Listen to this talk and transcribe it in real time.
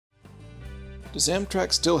Does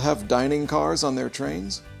Amtrak still have dining cars on their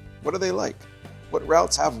trains? What are they like? What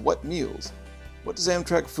routes have what meals? What does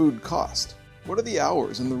Amtrak food cost? What are the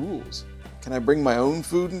hours and the rules? Can I bring my own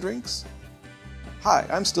food and drinks? Hi,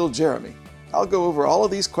 I'm still Jeremy. I'll go over all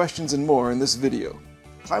of these questions and more in this video.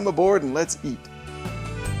 Climb aboard and let's eat.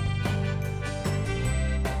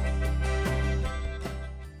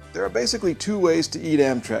 There are basically two ways to eat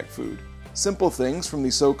Amtrak food. Simple things from the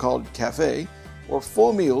so-called cafe, or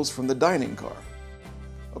full meals from the dining car.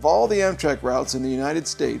 Of all the Amtrak routes in the United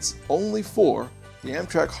States, only 4, the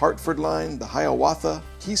Amtrak Hartford line, the Hiawatha,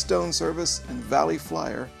 Keystone Service, and Valley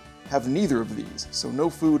Flyer, have neither of these, so no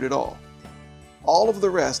food at all. All of the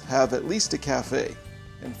rest have at least a cafe,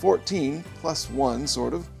 and 14, plus 1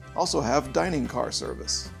 sort of, also have dining car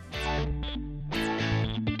service.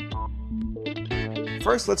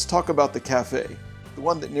 First, let's talk about the cafe, the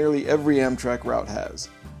one that nearly every Amtrak route has.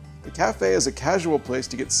 The cafe is a casual place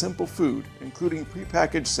to get simple food, including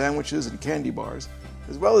prepackaged sandwiches and candy bars,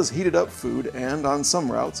 as well as heated up food and, on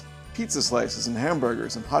some routes, pizza slices and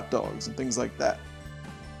hamburgers and hot dogs and things like that.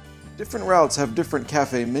 Different routes have different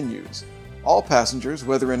cafe menus. All passengers,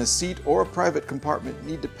 whether in a seat or a private compartment,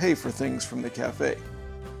 need to pay for things from the cafe.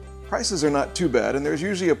 Prices are not too bad, and there's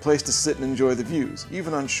usually a place to sit and enjoy the views,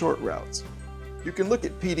 even on short routes. You can look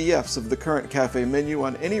at PDFs of the current cafe menu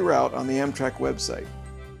on any route on the Amtrak website.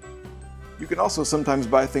 You can also sometimes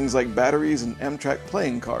buy things like batteries and Amtrak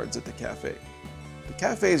playing cards at the cafe. The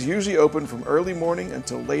cafe is usually open from early morning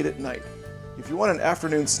until late at night. If you want an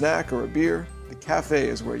afternoon snack or a beer, the cafe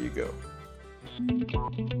is where you go.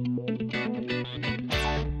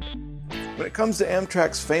 When it comes to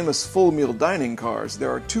Amtrak's famous full meal dining cars, there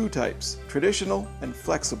are 2 types, traditional and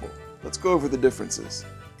flexible. Let's go over the differences.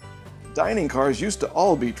 Dining cars used to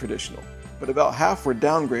all be traditional, but about half were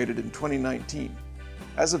downgraded in 2019.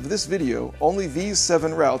 As of this video, only these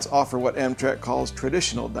 7 routes offer what Amtrak calls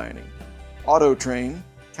traditional dining: Auto Train,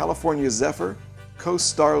 California Zephyr, Coast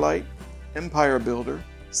Starlight, Empire Builder,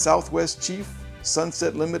 Southwest Chief,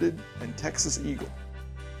 Sunset Limited, and Texas Eagle.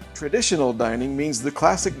 Traditional dining means the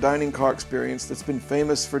classic dining car experience that's been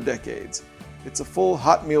famous for decades. It's a full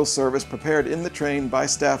hot meal service prepared in the train by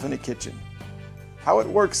staff in a kitchen. How it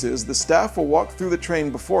works is the staff will walk through the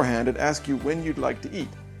train beforehand and ask you when you'd like to eat,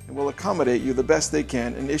 and will accommodate you the best they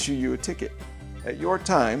can and issue you a ticket. At your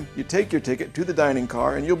time, you take your ticket to the dining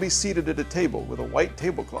car and you'll be seated at a table with a white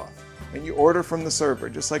tablecloth, and you order from the server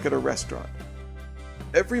just like at a restaurant.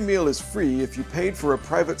 Every meal is free if you paid for a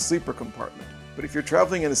private sleeper compartment, but if you're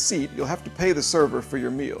traveling in a seat, you'll have to pay the server for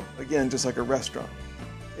your meal, again just like a restaurant.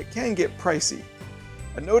 It can get pricey.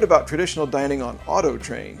 A note about traditional dining on Auto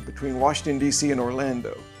Train between Washington, D.C. and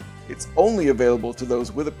Orlando. It's only available to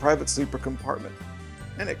those with a private sleeper compartment,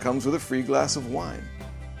 and it comes with a free glass of wine.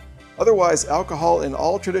 Otherwise, alcohol in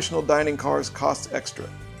all traditional dining cars costs extra.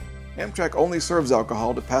 Amtrak only serves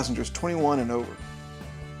alcohol to passengers 21 and over.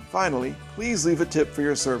 Finally, please leave a tip for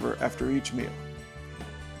your server after each meal.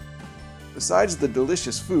 Besides the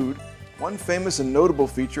delicious food, one famous and notable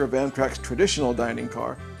feature of Amtrak's traditional dining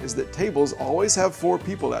car is that tables always have 4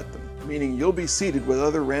 people at them, meaning you'll be seated with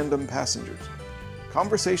other random passengers.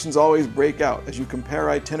 Conversations always break out as you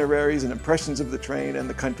compare itineraries and impressions of the train and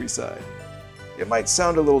the countryside. It might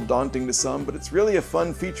sound a little daunting to some, but it's really a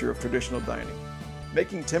fun feature of traditional dining.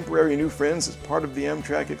 Making temporary new friends is part of the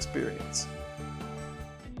Amtrak experience.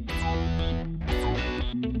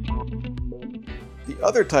 The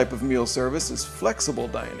other type of meal service is flexible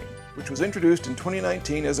dining, which was introduced in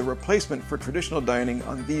 2019 as a replacement for traditional dining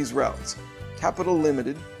on these routes: Capital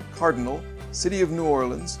Limited, Cardinal, City of New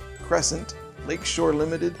Orleans, Crescent, Lakeshore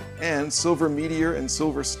Limited, and Silver Meteor and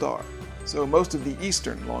Silver Star, so most of the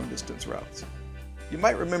eastern long-distance routes. You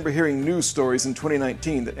might remember hearing news stories in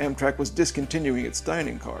 2019 that Amtrak was discontinuing its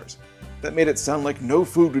dining cars. That made it sound like no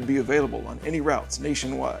food would be available on any routes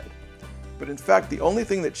nationwide. But in fact, the only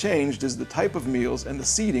thing that changed is the type of meals and the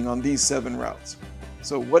seating on these 7 routes.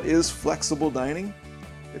 So what is flexible dining?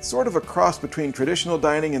 It's sort of a cross between traditional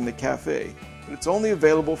dining and the cafe, but it's only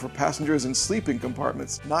available for passengers in sleeping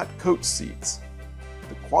compartments, not coach seats.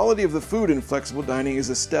 The quality of the food in flexible dining is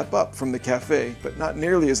a step up from the cafe, but not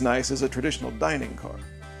nearly as nice as a traditional dining car.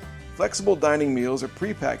 Flexible dining meals are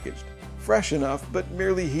prepackaged, fresh enough, but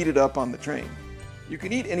merely heated up on the train. You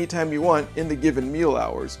can eat anytime you want in the given meal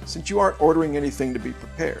hours, since you aren't ordering anything to be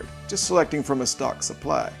prepared, just selecting from a stock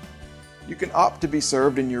supply. You can opt to be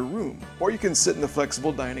served in your room, or you can sit in the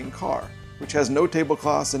flexible dining car, which has no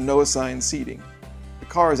tablecloths and no assigned seating. The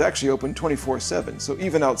car is actually open 24/7, so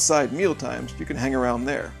even outside meal times, you can hang around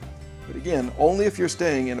there. But again, only if you're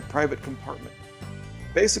staying in a private compartment.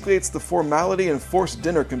 Basically, it's the formality and forced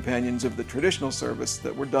dinner companions of the traditional service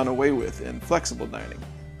that were done away with in flexible dining.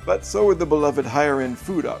 But so are the beloved higher-end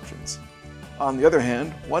food options. On the other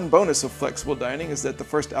hand, one bonus of flexible dining is that the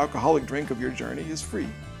first alcoholic drink of your journey is free.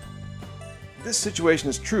 This situation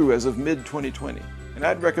is true as of mid-2020, and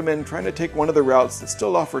I'd recommend trying to take one of the routes that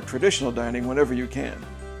still offer traditional dining whenever you can.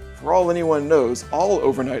 For all anyone knows, all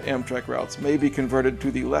overnight Amtrak routes may be converted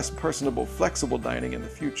to the less personable flexible dining in the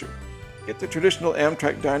future. Get the traditional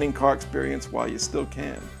Amtrak dining car experience while you still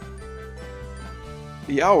can.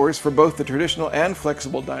 The hours for both the traditional and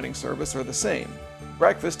flexible dining service are the same.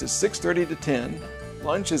 Breakfast is 6:30 to 10,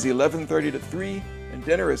 lunch is 11:30 to 3, and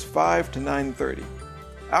dinner is 5 to 9:30.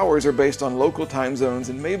 Hours are based on local time zones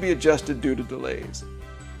and may be adjusted due to delays.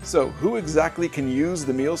 So, who exactly can use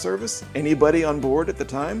the meal service? Anybody on board at the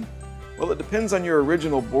time? Well, it depends on your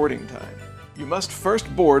original boarding time. You must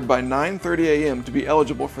first board by 9:30 a.m. to be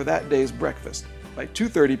eligible for that day's breakfast, by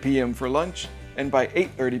 2:30 p.m. for lunch, and by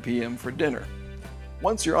 8:30 p.m. for dinner.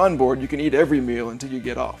 Once you're on board, you can eat every meal until you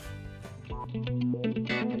get off.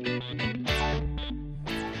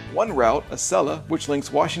 One route, Acela, which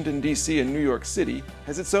links Washington, D.C. and New York City,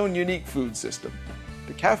 has its own unique food system.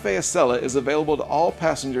 The Cafe Acela is available to all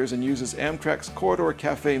passengers and uses Amtrak's Corridor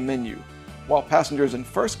Cafe menu, while passengers in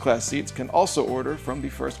first-class seats can also order from the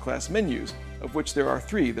first-class menus, of which there are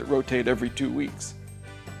 3 that rotate every 2 weeks.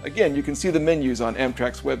 Again, you can see the menus on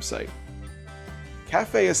Amtrak's website.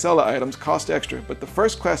 Cafe Acela items cost extra, but the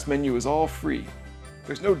first-class menu is all free.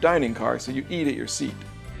 There's no dining car, so you eat at your seat.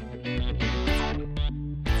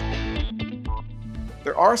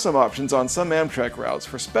 There are some options on some Amtrak routes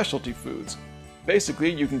for specialty foods. Basically,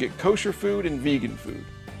 you can get kosher food and vegan food.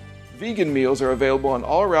 Vegan meals are available on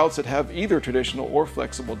all routes that have either traditional or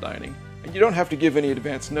flexible dining, and you don't have to give any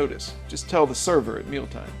advance notice. Just tell the server at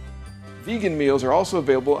mealtime. Vegan meals are also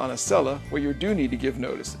available on Acela, where you do need to give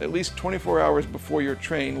notice, at least 24 hours before your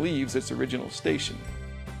train leaves its original station.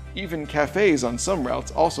 Even cafes on some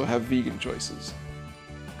routes also have vegan choices.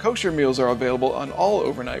 Kosher meals are available on all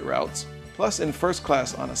overnight routes, plus in first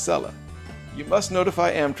class on Acela. You must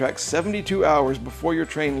notify Amtrak 72 hours before your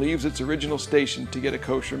train leaves its original station to get a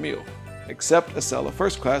kosher meal, except Acela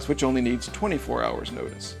First Class, which only needs 24 hours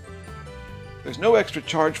notice. There's no extra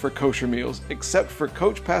charge for kosher meals except for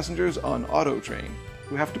coach passengers on Auto Train,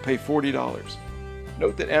 who have to pay $40.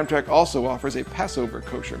 Note that Amtrak also offers a Passover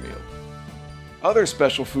kosher meal. Other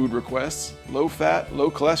special food requests, low fat,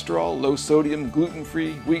 low cholesterol, low sodium,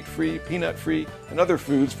 gluten-free, wheat-free, peanut-free, and other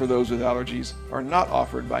foods for those with allergies, are not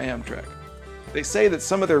offered by Amtrak. They say that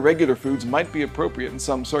some of their regular foods might be appropriate in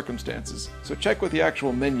some circumstances, so check with the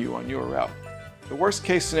actual menu on your route. The worst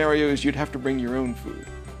case scenario is you'd have to bring your own food.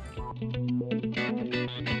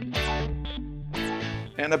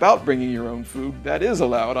 And about bringing your own food, that is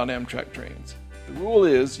allowed on Amtrak trains. The rule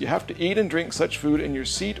is you have to eat and drink such food in your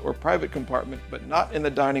seat or private compartment, but not in the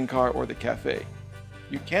dining car or the cafe.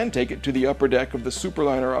 You can take it to the upper deck of the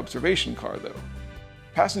Superliner observation car, though.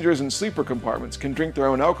 Passengers in sleeper compartments can drink their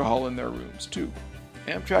own alcohol in their rooms, too.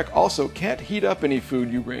 Amtrak also can't heat up any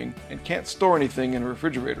food you bring and can't store anything in a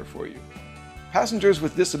refrigerator for you. Passengers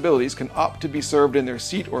with disabilities can opt to be served in their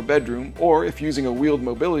seat or bedroom, or if using a wheeled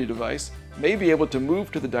mobility device, may be able to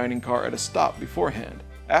move to the dining car at a stop beforehand.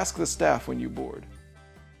 Ask the staff when you board.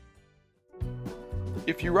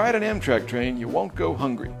 If you ride an Amtrak train, you won't go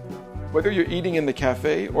hungry. Whether you're eating in the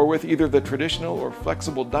cafe or with either the traditional or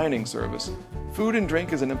flexible dining service, food and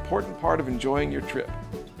drink is an important part of enjoying your trip.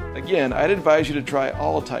 Again, I'd advise you to try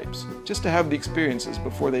all types, just to have the experiences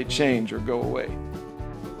before they change or go away.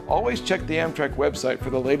 Always check the Amtrak website for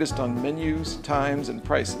the latest on menus, times, and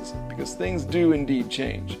prices, because things do indeed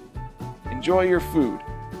change. Enjoy your food.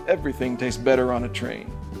 Everything tastes better on a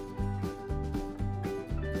train.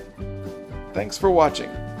 Thanks for watching.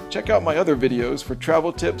 Check out my other videos for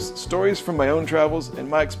travel tips, stories from my own travels, and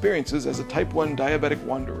my experiences as a Type 1 diabetic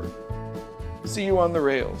wanderer. See you on the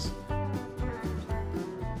rails.